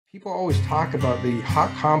People always talk about the hot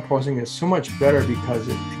composting is so much better because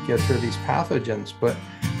it gets rid of these pathogens. But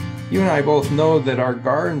you and I both know that our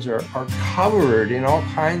gardens are covered in all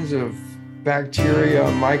kinds of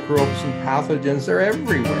bacteria, microbes, and pathogens. They're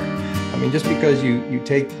everywhere. I mean, just because you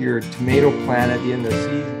take your tomato plant at the end of the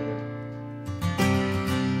season.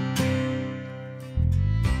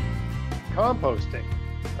 Composting.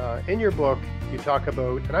 In your book, you talk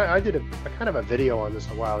about, and I did a kind of a video on this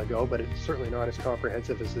a while ago, but it's certainly not as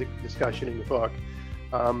comprehensive as the discussion in your book.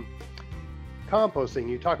 Composting,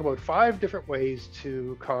 you talk about 5 different ways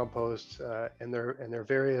to compost and their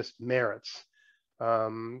various merits. Yeah,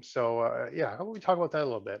 how about we talk about that a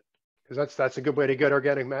little bit? Because that's a good way to get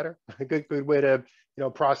organic matter, a good way to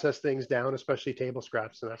process things down, especially table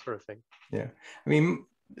scraps and that sort of thing. Yeah, I mean,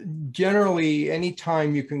 generally,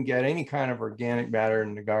 anytime you can get any kind of organic matter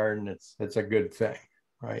in the garden, it's a good thing,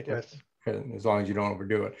 right? Yes. As long as you don't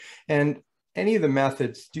overdo it. And any of the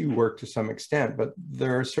methods do work to some extent, but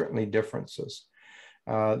there are certainly differences.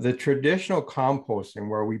 The traditional composting,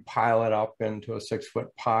 where we pile it up into a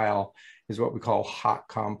 6-foot pile, is what we call hot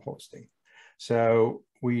composting. So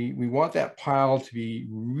we want that pile to be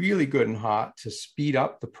really good and hot to speed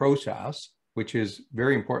up the process, which is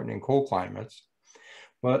very important in cold climates.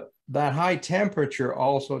 But that high temperature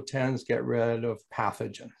also tends to get rid of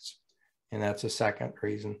pathogens. And that's a second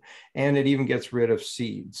reason. And it even gets rid of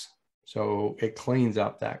seeds. So it cleans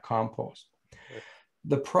up that compost.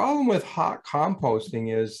 The problem with hot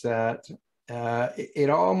composting is that it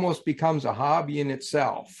almost becomes a hobby in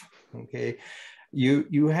itself. Okay.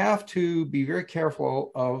 You have to be very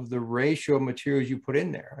careful of the ratio of materials you put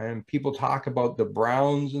in there. And people talk about the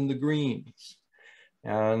browns and the greens.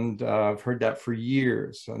 And I've heard that for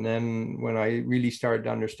years. And then when I really started to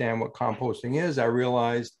understand what composting is, I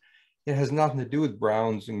realized it has nothing to do with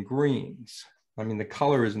browns and greens. I mean, the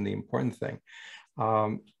color isn't the important thing.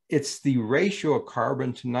 It's the ratio of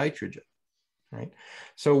carbon to nitrogen, right?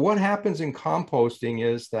 So what happens in composting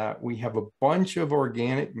is that we have a bunch of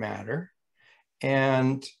organic matter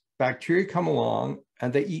and bacteria come along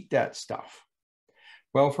and they eat that stuff.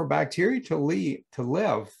 Well, for bacteria to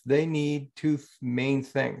live, they need 2 main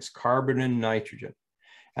things, carbon and nitrogen.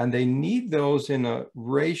 And they need those in a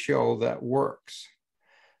ratio that works.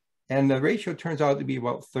 And the ratio turns out to be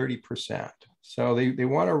about 30%. So they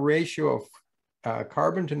want a ratio of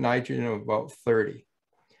carbon to nitrogen of about 30.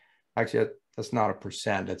 Actually, that's not a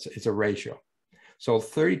percent, it's a ratio. So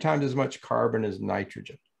 30 times as much carbon as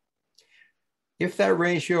nitrogen. If that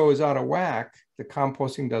ratio is out of whack, the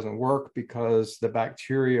composting doesn't work because the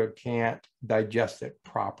bacteria can't digest it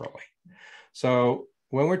properly. So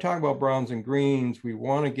when we're talking about browns and greens, we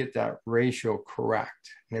want to get that ratio correct.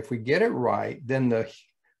 And if we get it right, then the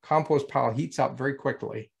compost pile heats up very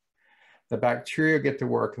quickly. The bacteria get to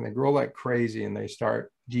work and they grow like crazy and they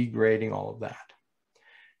start degrading all of that.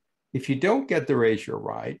 If you don't get the ratio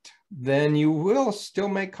right, then you will still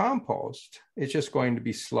make compost. It's just going to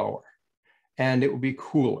be slower. And it will be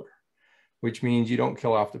cooler, which means you don't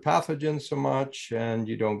kill off the pathogens so much and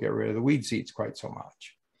you don't get rid of the weed seeds quite so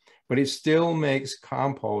much. But it still makes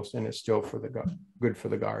compost and it's still good for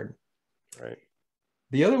the garden. Right.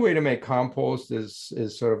 The other way to make compost is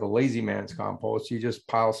sort of a lazy man's compost. You just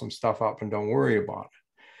pile some stuff up and don't worry about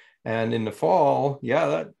it. And in the fall,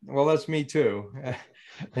 that's me too.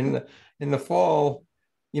 In the fall,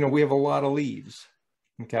 we have a lot of leaves.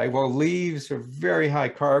 Okay, well, leaves are very high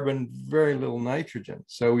carbon, very little nitrogen.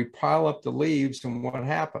 So we pile up the leaves and what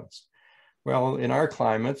happens? Well, in our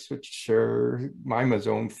climates, which are, I'm a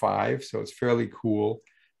zone 5, so it's fairly cool,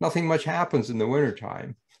 nothing much happens in the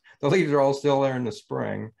wintertime. The leaves are all still there in the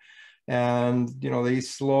spring. And, they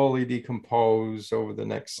slowly decompose over the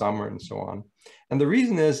next summer and so on. And the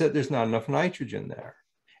reason is that there's not enough nitrogen there.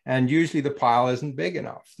 And usually the pile isn't big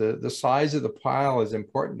enough. The size of the pile is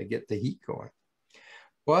important to get the heat going.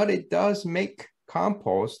 But it does make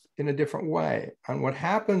compost in a different way. And what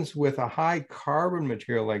happens with a high carbon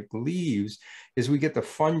material like leaves is we get the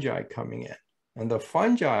fungi coming in. And the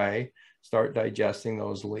fungi start digesting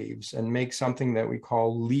those leaves and make something that we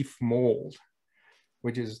call leaf mold,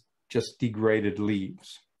 which is just degraded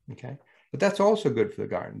leaves, okay? But that's also good for the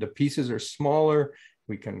garden. The pieces are smaller.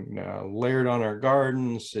 We can layer it on our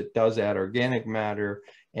gardens. It does add organic matter,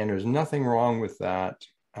 and there's nothing wrong with that.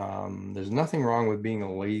 There's nothing wrong with being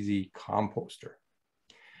a lazy composter.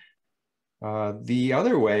 The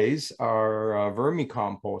other ways are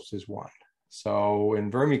vermicompost is one. So in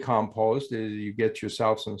vermicompost, you get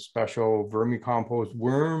yourself some special vermicompost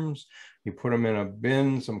worms, you put them in a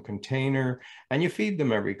bin, some container, and you feed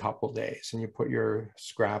them every couple of days and you put your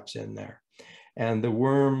scraps in there. And the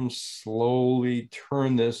worms slowly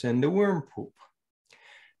turn this into worm poop.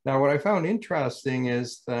 Now, what I found interesting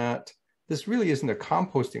is that this really isn't a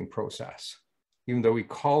composting process, even though we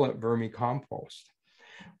call it vermicompost.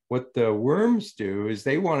 What the worms do is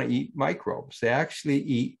they want to eat microbes. They actually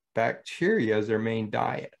eat bacteria as their main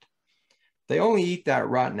diet. They only eat that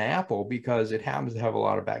rotten apple because it happens to have a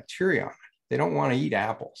lot of bacteria on it. They don't want to eat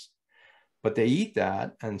apples, but they eat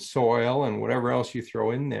that and soil and whatever else you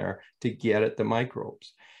throw in there to get at the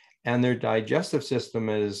microbes. And their digestive system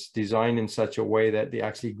is designed in such a way that they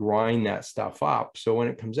actually grind that stuff up. So when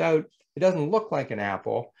it comes out, it doesn't look like an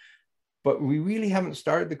apple, but we really haven't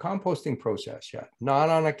started the composting process yet, not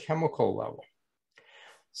on a chemical level.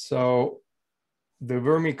 So the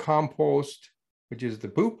vermicompost, which is the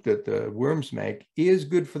poop that the worms make, is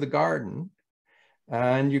good for the garden.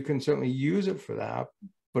 And you can certainly use it for that,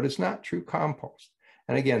 but it's not true compost.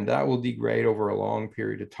 And again, that will degrade over a long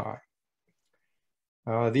period of time.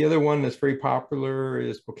 The other one that's very popular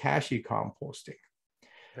is bokashi composting.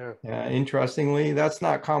 Yeah. Interestingly, that's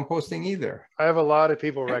not composting either. I have a lot of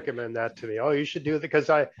people recommend that to me. Oh, you should do it because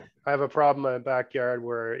I have a problem in my backyard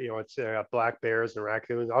where, you know, it's black bears and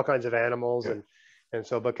raccoons, all kinds of animals. Yeah. And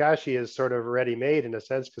so bokashi is sort of ready-made in a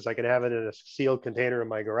sense because I can have it in a sealed container in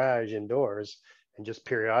my garage indoors and just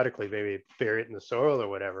periodically maybe bury it in the soil or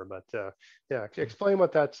whatever. But yeah, explain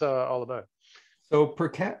what that's all about. So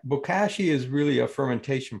bokashi is really a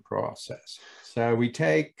fermentation process. So we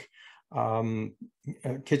take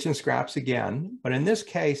kitchen scraps again, but in this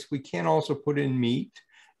case, we can also put in meat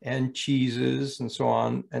and cheeses and so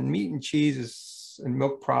on. And meat and cheeses and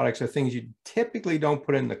milk products are things you typically don't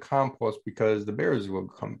put in the compost because the bears will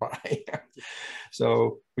come by.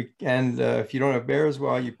 So if you don't have bears,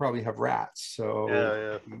 well, you probably have rats.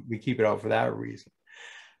 So we keep it out for that reason.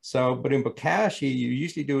 So, but in bokashi, you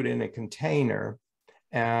usually do it in a container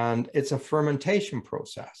and it's a fermentation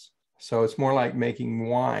process. So it's more like making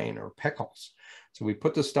wine or pickles. So we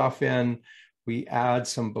put the stuff in, we add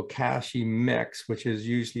some bokashi mix, which is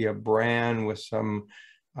usually a bran with some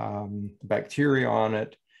bacteria on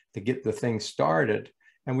it to get the thing started.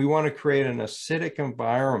 And we want to create an acidic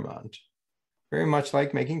environment, very much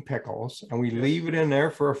like making pickles. And we leave it in there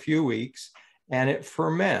for a few weeks and it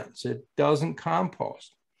ferments. It doesn't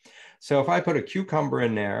compost. So if I put a cucumber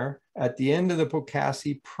in there, at the end of the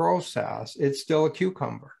bokashi process, it's still a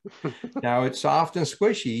cucumber. Now it's soft and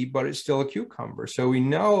squishy, but it's still a cucumber. So we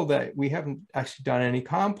know that we haven't actually done any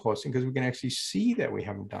composting because we can actually see that we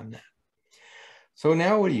haven't done that. So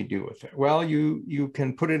now what do you do with it? Well, you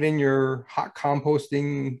can put it in your hot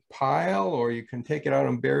composting pile, or you can take it out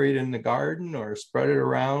and bury it in the garden or spread it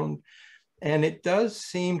around. And it does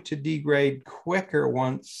seem to degrade quicker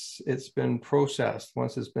once it's been processed,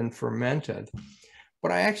 once it's been fermented.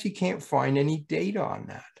 But I actually can't find any data on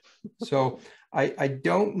that. So I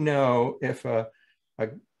don't know if a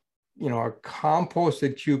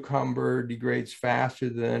composted cucumber degrades faster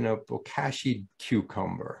than a bokashi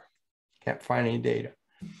cucumber. Can't find any data.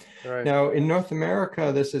 Right. Now, in North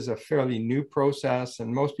America, this is a fairly new process,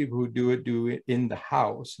 and most people who do it in the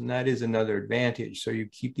house, and that is another advantage. So you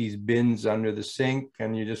keep these bins under the sink,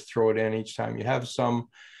 and you just throw it in each time you have some,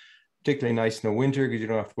 particularly nice in the winter because you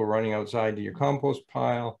don't have to go running outside to your compost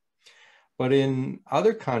pile. But in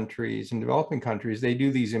other countries, in developing countries, they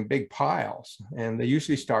do these in big piles, and they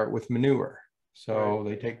usually start with manure. So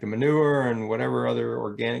they take the manure and whatever other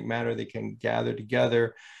organic matter they can gather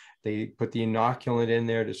together. They put the inoculant in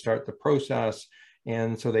there to start the process.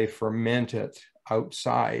 And so they ferment it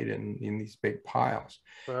outside in these big piles.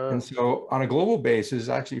 And so on a global basis,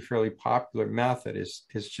 actually a fairly popular method is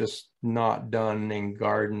just not done in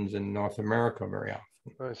gardens in North America very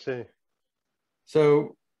often. I see.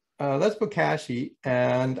 So that's bokashi.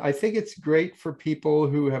 And I think it's great for people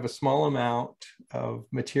who have a small amount of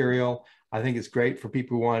material. I think it's great for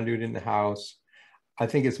people who want to do it in the house. I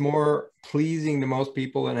think it's more pleasing to most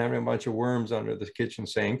people than having a bunch of worms under the kitchen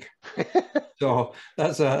sink. So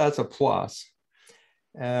that's a plus.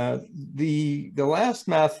 The last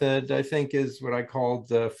method, I think, is what I call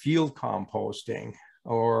the field composting,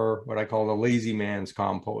 or what I call the lazy man's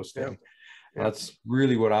composting. That's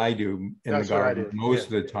really what I do in the garden most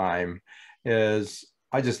of the time, is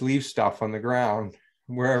I just leave stuff on the ground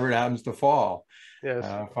wherever it happens to fall.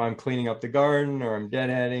 If I'm cleaning up the garden or I'm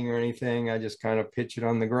deadheading or anything, I just kind of pitch it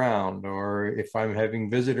on the ground. Or if I'm having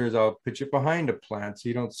visitors, I'll pitch it behind a plant so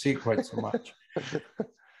you don't see it quite so much.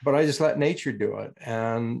 But I just let nature do it.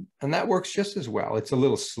 And that works just as well. It's a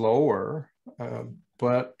little slower,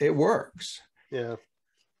 but it works. Yeah.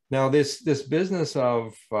 Now, this business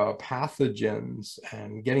of pathogens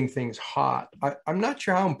and getting things hot, I'm not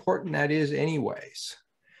sure how important that is anyways.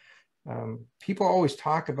 People always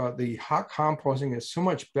talk about the hot composting is so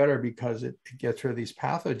much better because it gets rid of these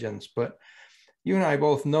pathogens, but you and I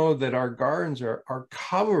both know that our gardens are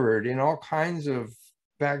covered in all kinds of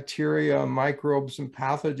bacteria, microbes, and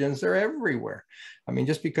pathogens. They're everywhere. I mean,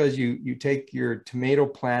 just because you take your tomato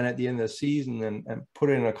plant at the end of the season and put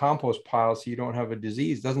it in a compost pile so you don't have a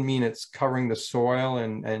disease doesn't mean it's covering the soil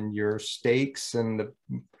and your stakes and the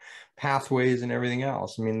pathways and everything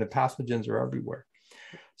else. I mean, the pathogens are everywhere.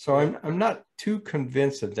 So I'm not too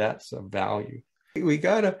convinced that that's a value. We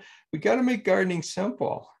gotta make gardening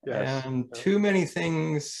simple. Yes. And too many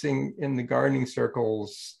things in the gardening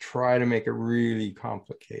circles try to make it really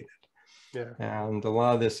complicated. Yeah. And a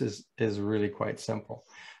lot of this is really quite simple.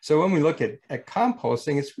 So when we look at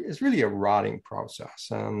composting, it's really a rotting process.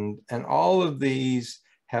 And all of these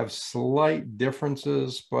have slight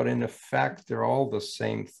differences, but in effect, they're all the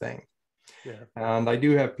same thing. Yeah. And I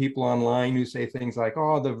do have people online who say things like,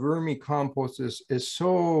 oh, the vermicompost is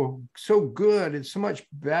so good. It's so much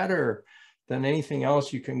better than anything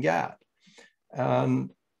else you can get. And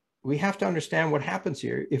we have to understand what happens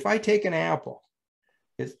here. If I take an apple,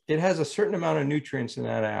 it has a certain amount of nutrients in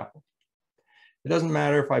that apple. It doesn't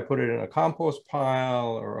matter if I put it in a compost pile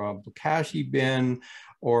or a bokashi bin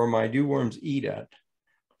or my dewworms eat it.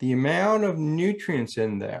 The amount of nutrients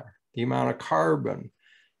in there, the amount of carbon,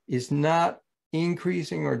 is not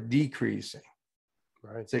increasing or decreasing.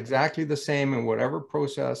 Right. It's exactly the same in whatever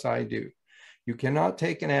process I do. You cannot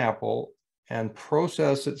take an apple and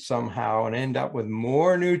process it somehow and end up with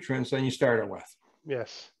more nutrients than you started with.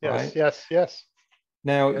 Yes, right? yes.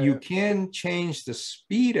 Now, you can change the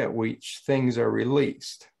speed at which things are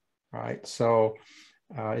released, right? So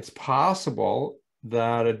it's possible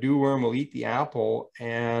that a dewworm will eat the apple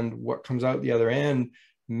and what comes out the other end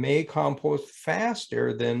may compost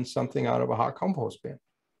faster than something out of a hot compost bin.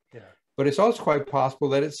 Yeah. But it's also quite possible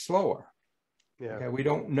that it's slower. Yeah. Okay, we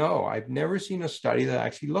don't know. I've never seen a study that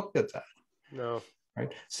actually looked at that. No.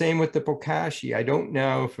 Right. Same with the bokashi. I don't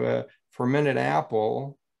know if a fermented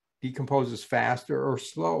apple decomposes faster or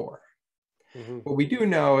slower. Mm-hmm. What we do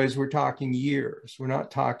know is we're talking years. We're not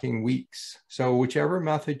talking weeks. So whichever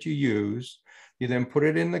method you use, you then put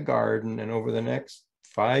it in the garden, and over the next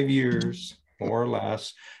 5 years, more or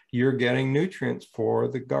less, you're getting nutrients for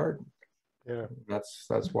the garden. Yeah.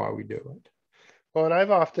 That's why we do it. Well, and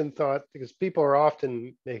I've often thought, because people are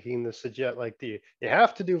often making the suggest, like you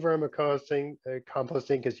have to do vermicomposting,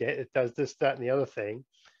 composting because it does this, that, and the other thing.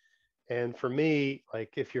 And for me,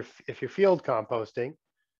 like if you're field composting,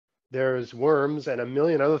 there's worms and a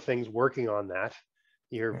million other things working on that.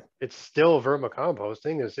 It's still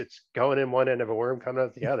vermicomposting, as it's going in one end of a worm, coming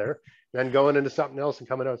out the other, then going into something else and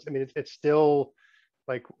coming out. I mean, it's still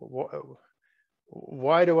like,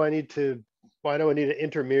 why do I need an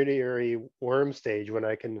intermediary worm stage when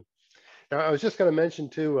I can? Now, I was just going to mention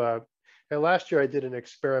too, last year I did an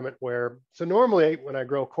experiment where, so normally when I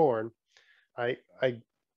grow corn, I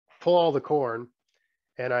pull all the corn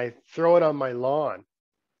and I throw it on my lawn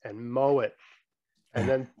and mow it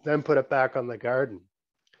and then put it back on the garden.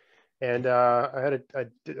 And I had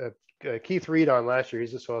Keith Reed on last year.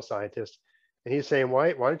 He's a soil scientist. And he's saying,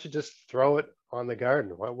 why don't you just throw it on the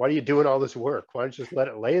garden? Why are you doing all this work? Why don't you just let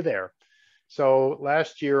it lay there? So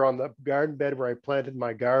last year on the garden bed where I planted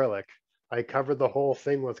my garlic, I covered the whole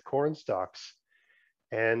thing with corn stalks.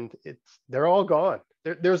 And they're all gone.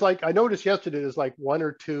 There's like, I noticed yesterday, there's like one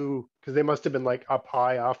or two, because they must have been like up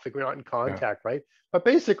high off the ground in contact, right? But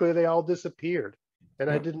basically they all disappeared and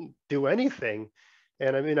I didn't do anything.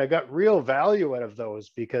 And I mean, I got real value out of those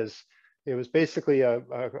because it was basically a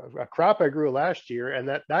crop I grew last year, and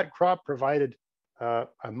that crop provided a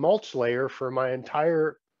mulch layer for my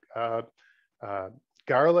entire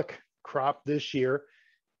garlic crop this year.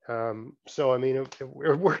 So, I mean,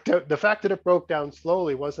 it worked out. The fact that it broke down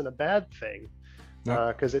slowly wasn't a bad thing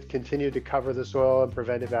because it continued to cover the soil and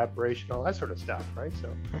prevent evaporation, all that sort of stuff, right? So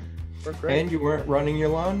worked great. And you weren't running your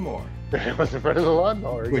lawnmower. I wasn't running the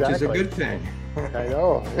lawnmower, exactly. Which is a good thing. I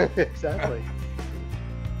know, exactly.